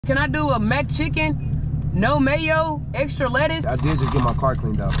Can I do a mac chicken, no mayo, extra lettuce? I did just get my car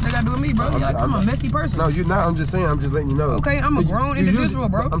cleaned out. They gotta do with me, bro. I'm a messy person. No, you're not. I'm just saying. I'm just letting you know. Okay, I'm a grown individual,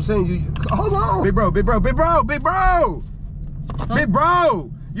 bro. I'm saying you. Hold on, big bro. Huh? Big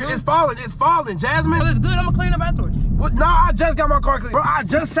bro. It's falling, Jasmine. Well, it's good. I'm gonna clean up afterwards. What? No, I just got my car cleaned. Bro, I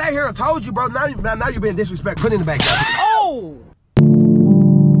just sat here and told you, bro. Now you're being disrespectful. Put it in the back. Oh.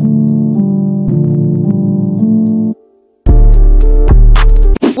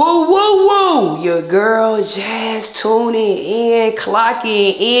 Woo, your girl Jazz tuning in,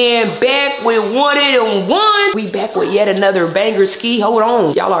 clocking in, back with one of them ones. We back with yet another banger ski. Hold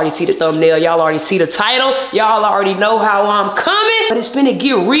on. Y'all already see the thumbnail. Y'all already see the title. Y'all already know how I'm coming. But it's finna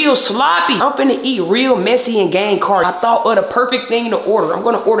get real sloppy. I'm finna eat real messy and gang carbs. I thought of the perfect thing to order. I'm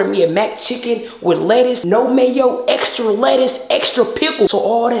gonna order me a mac chicken with lettuce, no mayo, extra lettuce, extra pickle. So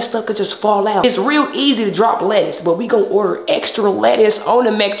all that stuff could just fall out. It's real easy to drop lettuce, but we gonna order extra lettuce on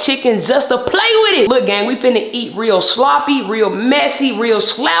the mac chicken just to play with it. Look, gang, we finna eat real sloppy, real messy, real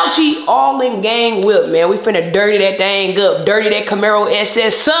slouchy, all in gang whip, man. We finna dirty that thing up, dirty that Camaro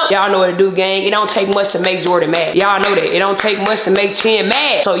SS up. Y'all know what to do, gang. It don't take much to make Jordan mad. Y'all know that. It don't take much to make Chin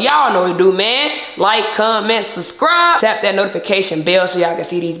mad. So y'all know what to do, man. Like, comment, subscribe, tap that notification bell so y'all can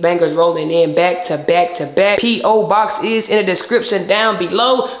see these bangers rolling in back to back to back. P.O. box is in the description down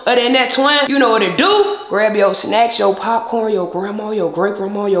below. Other than that, twin, you know what to do. Grab your snacks, your popcorn, your grandma, your great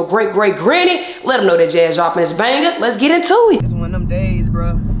grandma, your great granny. Let them know that Jazz dropping this banger. Let's get into it. It's one of them days,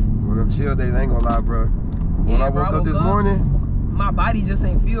 bro. One of them chill days, I ain't gonna lie, bro. When I woke up this morning, my body just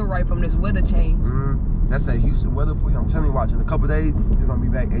ain't feel right from this weather change. That's that Houston weather for you. I'm telling you, watch in a couple days, it's gonna be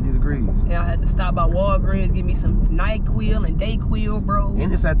back 80 degrees. Yeah, I had to stop by Walgreens, give me some NyQuil and DayQuil, bro.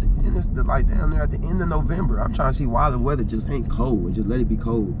 And it's like down there at the end of November. I'm trying to see why the weather just ain't cold and just let it be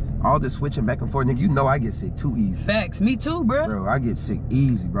cold. All this switching back and forth, nigga, you know I get sick too easy. Facts, me too, bro. Bro, I get sick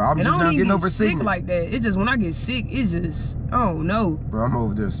easy, bro. I'm and just not getting over sick like that. It's just when I get sick, it's just, oh no. Bro, I'm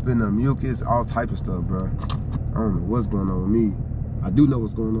over there spitting up mucus, all type of stuff, bro. I don't know what's going on with me. I do know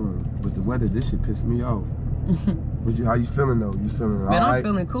what's going on, but the weather, this shit pissing me off. How you feeling though? You feeling Man, all I'm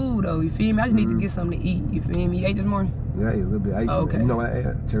feeling cool though, you feel me? I just need to get something to eat, you feel me? You ate this morning? Yeah, I ate a little bit. I ate okay. You know what I ate?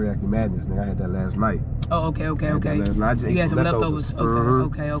 Teriyaki Madness, nigga. I had that last night. Oh, okay. Last night. I just you ate had some leftovers.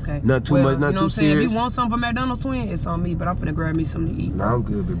 Okay. Not too much, not too serious. If you want something from McDonald's, twin, it's on me, but I'm finna grab me something to eat. Nah, I'm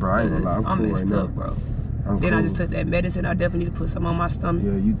good, bro. I ain't gonna lie. I'm cool right now. Bro. Then I just took that medicine. I definitely need to put some on my stomach.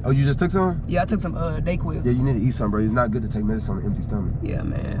 Yeah, you just took some? Yeah, I took some DayQuil. Yeah, you need to eat some, bro. It's not good to take medicine on an empty stomach. Yeah,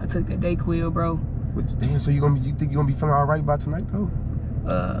 man. I took that DayQuil, bro. Damn, so you think you're gonna be feeling all right by tonight, though?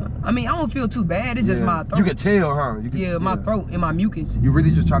 I mean, I don't feel too bad. It's just my throat. You can tell, huh? My throat and my mucus. You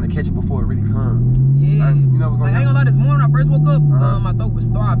really just trying to catch it before it really comes. Yeah. You know what's going on? I ain't gonna lie, this morning when I first woke up, my throat was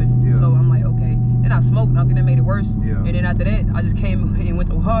throbbing. Yeah. So I'm like, okay. Then I smoked, and I think that made it worse. Yeah. And then after that, I just came and went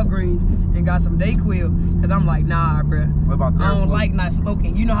to Walgreens and got some DayQuil. Because I'm like, nah, bro. What about that? I don't like not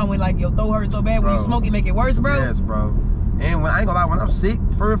smoking. You know how when like your throat hurts so bad when you smoke, it make it worse, bro? Yes, bro. And when I ain't gonna lie, when I'm sick,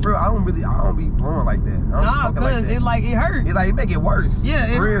 for real, I don't be blowing like that. Nah, cause it hurt. It make it worse. Yeah,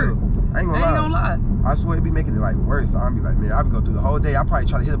 it hurt. I ain't gonna lie. I swear it be making it like worse. So I'll be like, man, I be go through the whole day. I probably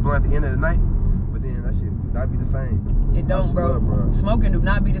try to hit a blunt at the end of the night, but then that shit do not be the same. It don't, bro. Smoking do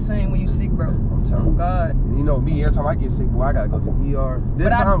not be the same when you sick, bro. I'm telling you. Oh God. And you know me, every time I get sick, boy, I gotta go to the ER. This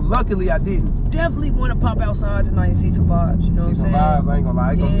time, luckily, I didn't. Definitely want to pop outside tonight and see some vibes. You know what I'm saying? See some vibes. I ain't gonna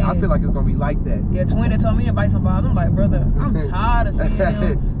lie. I feel like it's gonna be like that. Yeah, twin that told me to buy some vibes. I'm like, brother, I'm tired of seeing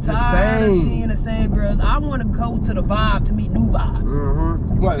them. Tired of seeing the same girls. I want to go to the vibe to meet new vibes.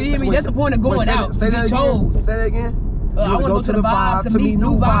 You feel me? That's the point of going out. Say that again. Say that again. I want to go to the vibe to meet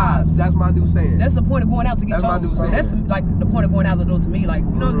new vibes. That's my new saying. That's the point of going out to get chose. That's my new saying. That's like the point of going out to do to me. Like,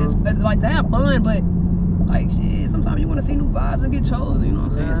 you know, it's like to have fun, but like shit, sometimes you want to see new vibes and get chosen, you know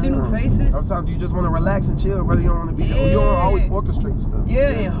what I'm saying? See new faces. Sometimes you just want to relax and chill, brother. You don't want to be, you don't always orchestrate stuff.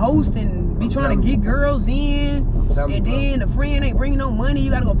 Yeah, and host and be trying to get girls in. And then the friend ain't bringing no money,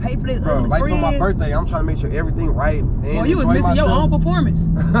 you gotta go pay for that other like friend. for my birthday, I'm trying to make sure everything right. Well, you was missing your own performance.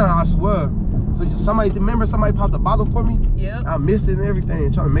 I swear. So somebody popped a bottle for me. Yeah. I missed it and everything,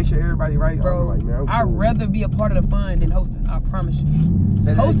 and trying to make sure everybody right. Bro, I'm like, man, I'd rather be a part of the fun than hosting. I promise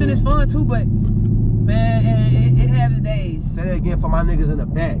you. Hosting is fun too, but man, it have its days. Say that again for my niggas in the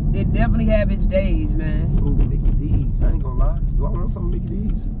back. It definitely have its days, man. Ooh, Mickey D's. I ain't gonna lie. Do I want some Mickey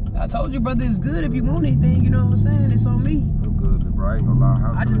D's? I told you, brother, it's good if you want anything. You know what I'm saying? It's on me. I'm good, bro. I ain't gonna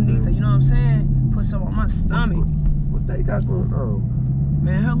lie. I just need to, you know what I'm saying? Put some on my stomach. What they got going on?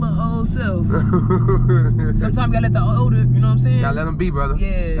 Man, her little old self. Sometimes you gotta let the older, you know what I'm saying? Gotta let them be, brother.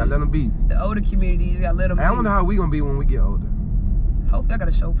 Yeah. Gotta let them be. The older community, you gotta let them be. I wonder how we gonna be when we get older. Hopefully I got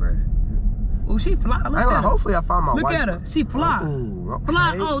a chauffeur. Oh, she fly. Look at her. Hopefully I find my wife. Look at her. She fly. Ooh, okay.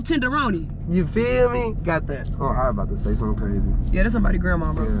 Fly old tenderoni. You feel me? Got that. Oh, I was about to say something crazy. Yeah, that's somebody's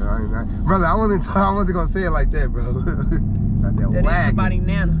grandma, bro. Yeah, brother, I wasn't gonna say it like that, bro. Got that wagon. That is somebody's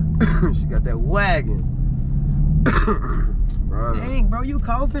nana. She got that wagon. Brother. Dang, bro, you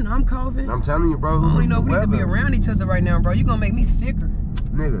coughing? I'm coughing. I'm telling you, bro. I don't even know if we need to be around each other right now, bro. You gonna make me sicker.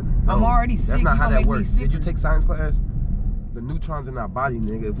 Nigga, no, I'm already sick. That's not how that works. Did you take science class? The neutrons in our body,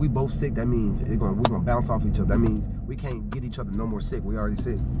 nigga. If we both sick, that means we're gonna bounce off each other. That means we can't get each other no more sick. We already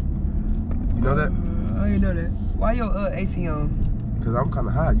sick. You know that? I didn't know that. Why your AC on? Cause I'm kind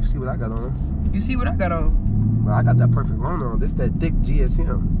of high. You see what I got on? You see what I got on? Well, I got that perfect loan on. This that thick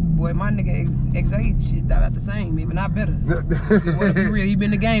GSM. Boy, my nigga XA shit about the same, maybe not better. Boy, be real, he been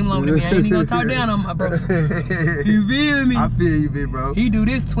in the game longer than me. I ain't even gonna talk down on my bro. You feel me? I feel you, big bro. He do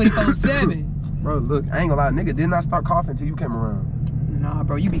this 24/7. Bro, look, I ain't gonna lie, nigga did not start coughing until you came around. Nah,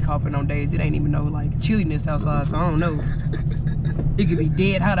 bro, you be coughing on days it ain't even no like chilliness outside, so I don't know. It could be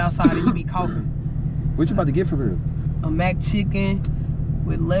dead hot outside and you be coughing. What you about to get for real? A mac chicken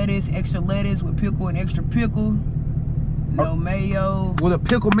with lettuce, extra lettuce with pickle and extra pickle. No mayo. With a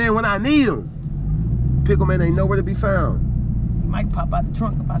pickle man when I need him. Pickle man ain't nowhere to be found. You might pop out the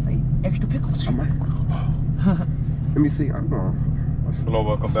trunk if I say extra pickles. Let me see. I'm going. A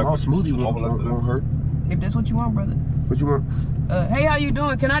small smoothie won't hurt. If that's what you want, brother. What you want? Hey, how you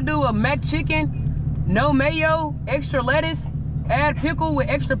doing? Can I do a mac chicken, no mayo, extra lettuce, add pickle with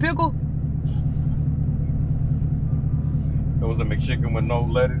extra pickle? It was a McChicken with no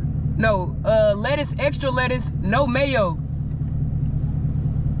lettuce? No, lettuce, extra lettuce, no mayo.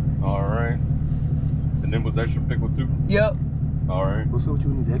 All right. And then was extra pickle too? Yep. All right. What's up with you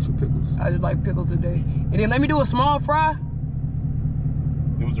need extra pickles? I just like pickles today. And then let me do a small fry.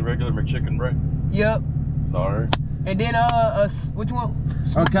 It was a regular McChicken, right? Yep. All right. And then what you want?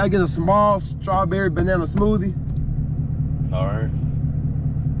 Can I get a small strawberry banana smoothie? All right.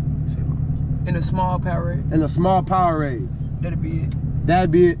 And a small Powerade. And a small Powerade. That'll be it.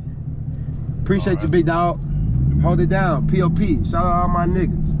 That'd be it. Appreciate you, big dog. Hold it down. POP. Shout out all my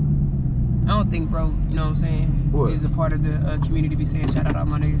niggas. I don't think, bro, you know what I'm saying? What? Is a part of the community be saying shout out all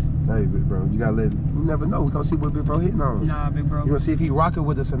my niggas. Hey, big bro, you gotta let. You never know. We gonna see what big bro hitting on. Nah, big bro. You gonna see if he rocking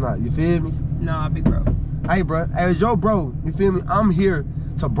with us or not. You feel me? Nah, big bro. Hey, bro, as your bro, you feel me? I'm here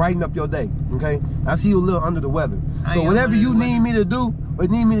to brighten up your day, okay? I see you a little under the weather. So whatever you need me to do or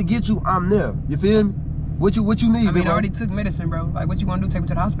need me to get you, I'm there. You feel me? What you need, I mean, I bro? already took medicine, bro. Like, what you gonna do? Take me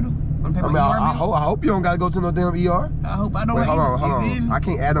to the hospital? Wanna pay my ER I bill? hope you don't gotta go to no damn ER. I hope I don't. Wait, hold on. You feel me? I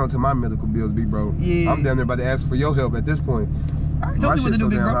can't add on to my medical bills, big bro. Yeah. I'm down there about to ask for your help at this point. I already told you what to do,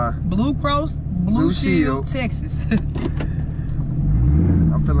 big bro. High. Blue Cross, Blue Shield, Texas.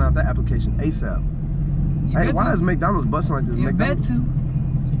 I'm filling out that application ASAP. Hey, why is McDonald's busting like this? You bet to.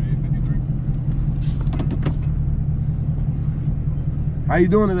 How you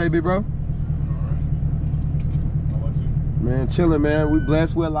doing today, big bro? Man, chilling, man. We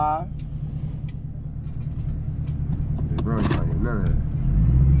blessed. We're alive. Big bro ain't trying to hear none of that.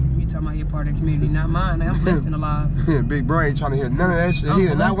 You talking about your part of the community, not mine. I'm blessed and alive. Big bro ain't trying to hear none of that shit. He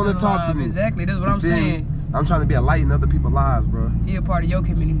did not want to talk to me. Exactly, that's what I'm saying. I'm trying to be a light in other people's lives, bro. He a part of your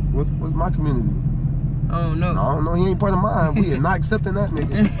community. What's my community? I don't know. I don't know. He ain't part of mine. We are not accepting that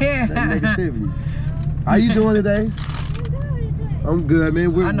nigga. That negativity. How you doing today? I'm good,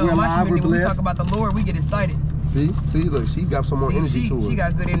 man. I know we're in my alive. community, We're when we blessed. talk about the Lord, we get excited. See, look, she got some more energy to her. She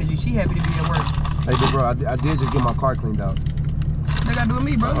got good energy. She happy to be at work. Hey, big bro, I did just get my car cleaned out. They got to do with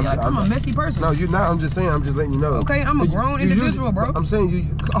me, bro. I'm a messy person. No, you're not. I'm just saying. I'm just letting you know. Okay, I'm a grown individual, bro. I'm saying you.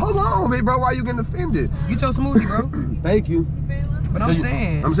 Hold on, big bro. Why are you getting offended? Get your smoothie, bro. Thank you. But I'm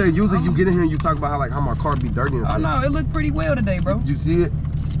saying. I'm saying usually you get in here and you talk about how my car be dirty and shit. Oh no, it looked pretty well today, bro. You see it?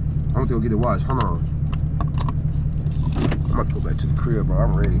 I'm gonna go get it washed. Hold on. I'm gonna go back to the crib, bro.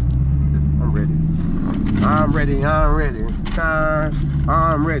 I'm ready. I'm ready. I'm ready. I'm ready.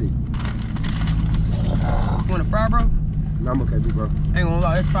 I'm ready. You want a fry, bro? No, I'm okay, big bro. Ain't gonna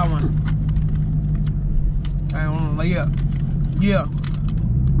lie, let's try one. I ain't gonna lie, yeah. Yeah.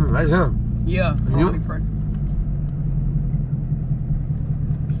 Right here. Yeah. You?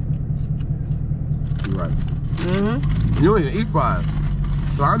 You're right. Mm-hmm. You don't even eat fries.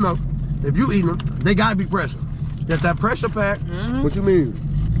 So I know, if you eat them, they gotta be pressure. Get that pressure pack. Mm-hmm. What you mean?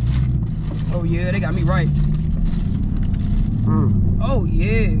 Oh yeah, they got me right. Mm. Oh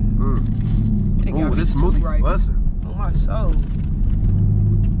yeah. Mm. Oh, this smoothie right. bussin'. On my soul.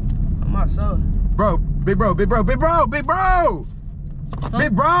 On my soul. Bro, big bro. Huh? Big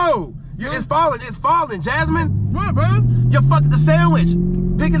bro! It's falling, Jasmine. What, bro? You're fucking the sandwich.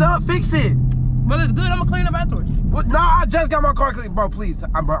 Pick it up, fix it. But it's good. I'm gonna clean up afterwards. What? No, I just got my car clean, bro. Please,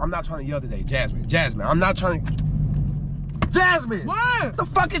 I'm not trying to yell today, Jasmine. Jasmine, I'm not trying to. Jasmine. What? The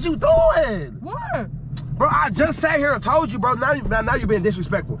fuck is you doing? What? Bro, I just sat here and told you, bro. Now you're being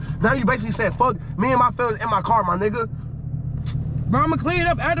disrespectful. Now you basically said, fuck me and my fellas in my car, my nigga. Bro, I'm gonna clean it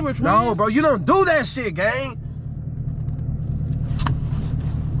up afterwards, man. No, bro, you don't do that shit, gang.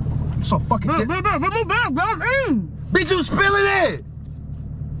 You so fucking. Bro, move back, bro. I'm in. Bitch, you spilling it.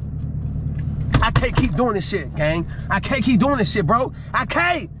 I can't keep doing this shit, gang. I can't keep doing this shit, bro. I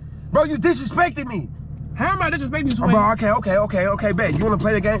can't. Bro, you disrespected me. How am I disrespecting you? Oh, bro, okay, bet. You wanna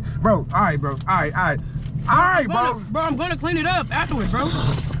play the game? Bro, all right, bro. All right, bro. Bro, I'm gonna clean it up afterwards, bro.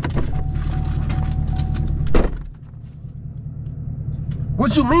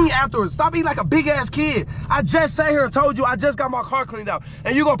 What you mean afterwards? Stop being like a big ass kid. I just sat here and told you I just got my car cleaned out,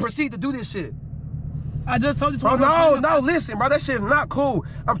 and you gonna proceed to do this shit. I just told you to. Bro, no, listen, bro, that shit is not cool.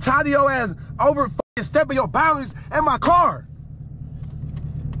 I'm tired of your ass over fucking stepping your boundaries in my car.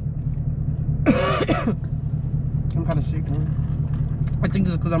 I'm kind of sick, man. I think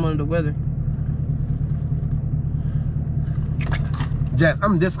it's because I'm under the weather. Jess,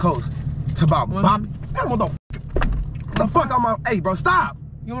 I'm this close to about bop. Man, what the fuck I'm on? Hey, bro, stop.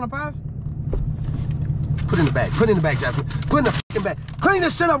 You want to pass? Put it in the bag. Put it in the bag, Jasmine. Put it in the fucking bag. Clean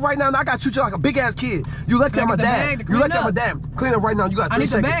this shit up right now. And I got treat you like a big ass kid. You lucky I'm a dad. You lucky I'm a dad. Clean it right now. You got 3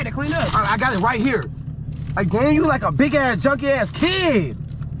 seconds. I need the bag to clean up. I got it right here. Like, damn, you like a big ass, junky ass kid.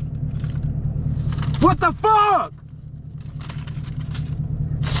 What the fuck?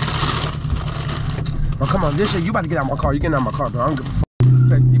 Bro, come on, this shit, you about to get out of my car. You getting out of my car, bro. I don't give a fuck.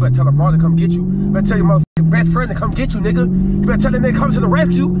 You better tell the mom to come get you. You better tell your motherfucking best friend to come get you, nigga. You better tell that nigga come to the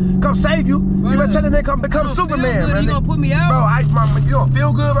rescue, come save you. Bro, you better tell that nigga come become Superman, man. You gonna put me out? Bro, you don't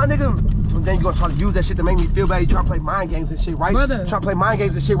feel good, my nigga? And then you gonna try to use that shit to make me feel bad. You trying to play mind games and shit, right? Brother. Trying to play mind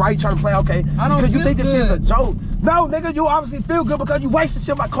games and shit, right? You trying to play, okay. I don't because you feel think this good. shit is a joke. No, nigga, you obviously feel good because you wasted shit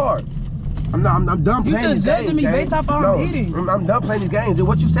in my car. I'm done playing these games. You just judging me based off how I'm eating. I'm done playing these games. Dude,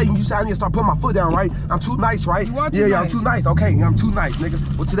 what you say? You say I need to start putting my foot down, right? I'm too nice, right? You are too nice. nice. I'm too nice. Okay, I'm too nice,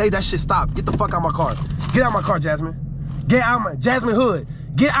 nigga. Well, today that shit stopped. Get the fuck out my car. Get out my car, Jasmine. Get out my Jasmine Hood.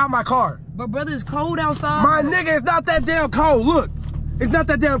 Get out my car. But brother, it's cold outside. My nigga, it's not that damn cold. Look, it's not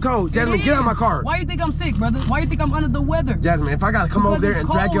that damn cold. Jasmine, get out my car. Why you think I'm sick, brother? Why you think I'm under the weather? Jasmine, if I gotta come over there and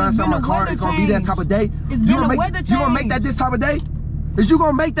drag your ass out my car, it's gonna be that type of day. It's been a weather change. You gonna make that this type of day? Is you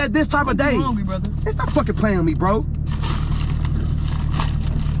gonna make that this type of day? I'm hungry, brother. Hey, stop fucking playing with me, bro.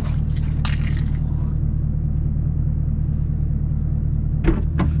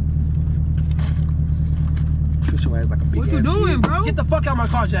 Treat your ass like a big ass What you doing, kid. bro? Get the fuck out of my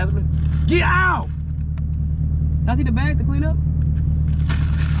car, Jasmine. Get out! Can I see the bag to clean up?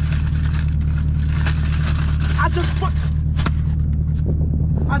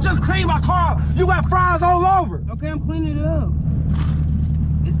 I just cleaned my car. You got fries all over. Okay, I'm cleaning it up.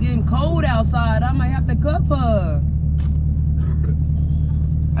 It's getting cold outside. I might have to cup her.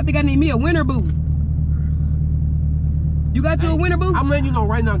 I think I need me a winter boot. You got you a winter boot? I'm letting you know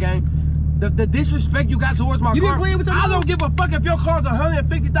right now, gang. The disrespect you got towards my You car. been playing with your I nose? don't give a fuck if your car's $150,000.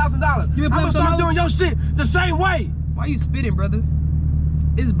 You been playing I'm gonna with your start nose? doing your shit the same way. Why you spitting, brother?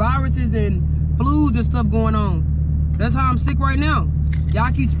 It's viruses and flus and stuff going on. That's how I'm sick right now.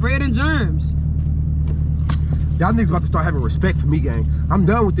 Y'all keep spreading germs. Y'all niggas about to start having respect for me, gang. I'm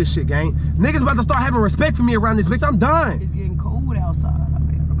done with this shit, gang. Niggas about to start having respect for me around this bitch. I'm done. It's getting cold outside.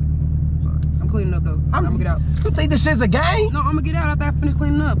 Okay. Sorry. I'm cleaning up though. I'm gonna get out. You think this shit's a game? No, I'm gonna get out after I finish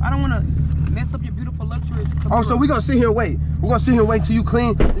cleaning up. I don't wanna mess up your beautiful luxurious computer. Oh, so we gonna sit here and wait. We're gonna sit here and wait till you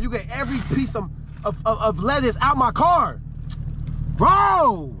clean and you get every piece of lettuce out my car.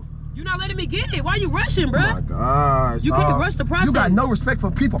 Bro! You're not letting me get it. Why you rushing, bro? Oh my gosh. You can't rush the process. You got no respect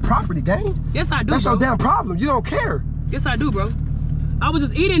for people property, gang. Yes, I do, That's bro. your damn problem. You don't care. Yes, I do, bro. I was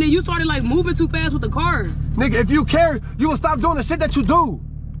just eating and you started like moving too fast with the car. Nigga, if you care, you will stop doing the shit that you do.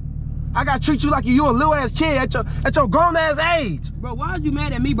 I gotta treat you like you a little ass kid at your grown ass age. Bro, why are you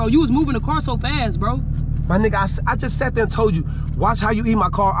mad at me, bro? You was moving the car so fast, bro. My nigga, I just sat there and told you, watch how you eat my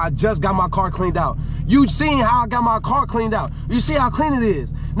car. I just got my car cleaned out. You seen how I got my car cleaned out. You see how clean it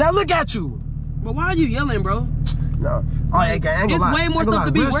is. Now look at you. But why are you yelling, bro? No. Oh, hey, gang, ain't gonna lie. It's way more stuff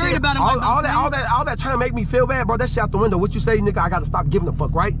to be Real worried shit. about. All that trying to make me feel bad, bro. That shit out the window. What you say, nigga? I gotta stop giving a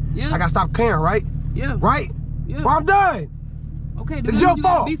fuck, right? Yeah. I gotta stop caring, right? Yeah. Right? Yeah. Well, I'm done. Okay, It's your you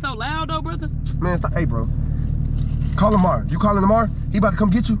fault. Be so loud, though, brother. Man, stop. Hey, bro. Call Lamar. You calling Lamar? He about to come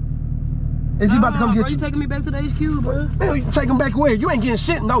get you? Is he about to come bro, get you? You taking me back to the HQ, bro? Man, you take him back where? You ain't getting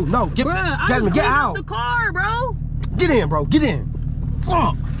shit. No. Get, Bro, I Jasmine, just get cleaned out. up the car, bro. Get in, bro. Get in.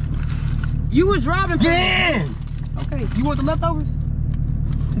 Fuck. You was driving. Get in. Okay, you want the leftovers?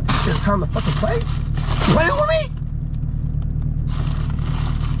 time to fucking play? Play with me?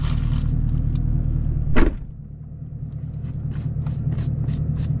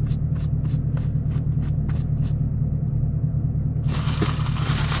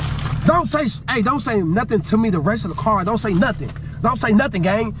 Don't say nothing to me the rest of the car. Don't say nothing. Don't say nothing,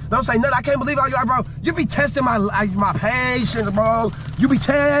 gang. Don't say nothing. I can't believe it, bro. You be testing my patience, bro. You be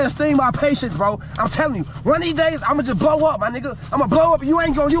testing my patience, bro. I'm telling you, one of these days, I'ma just blow up, my nigga. I'ma blow up and you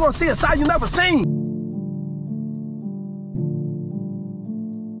gonna see a side you never seen.